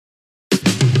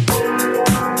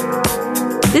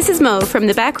This is Mo from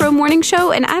the Back Row Morning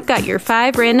Show, and I've got your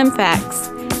 5 random facts.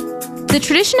 The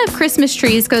tradition of Christmas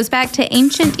trees goes back to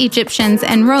ancient Egyptians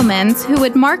and Romans who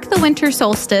would mark the winter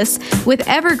solstice with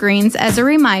evergreens as a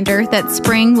reminder that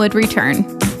spring would return.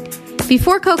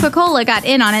 Before Coca-Cola got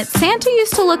in on it, Santa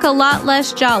used to look a lot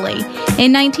less jolly.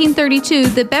 In 1932,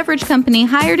 the beverage company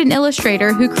hired an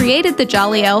illustrator who created the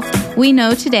jolly elf we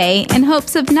know today in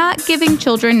hopes of not giving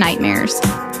children nightmares.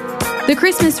 The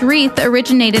Christmas wreath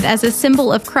originated as a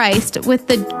symbol of Christ, with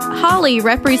the holly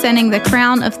representing the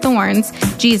crown of thorns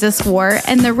Jesus wore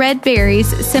and the red berries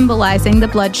symbolizing the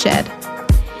bloodshed.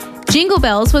 Jingle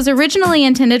Bells was originally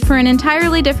intended for an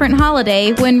entirely different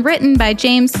holiday when written by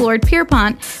James Lord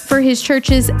Pierpont for his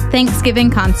church's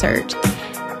Thanksgiving concert.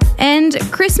 And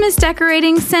Christmas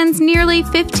decorating sends nearly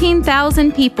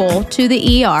 15,000 people to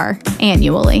the ER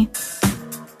annually.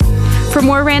 For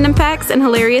more random facts and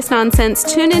hilarious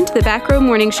nonsense, tune in to the Back Row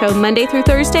Morning Show Monday through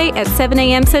Thursday at 7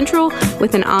 a.m. Central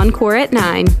with an encore at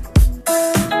 9.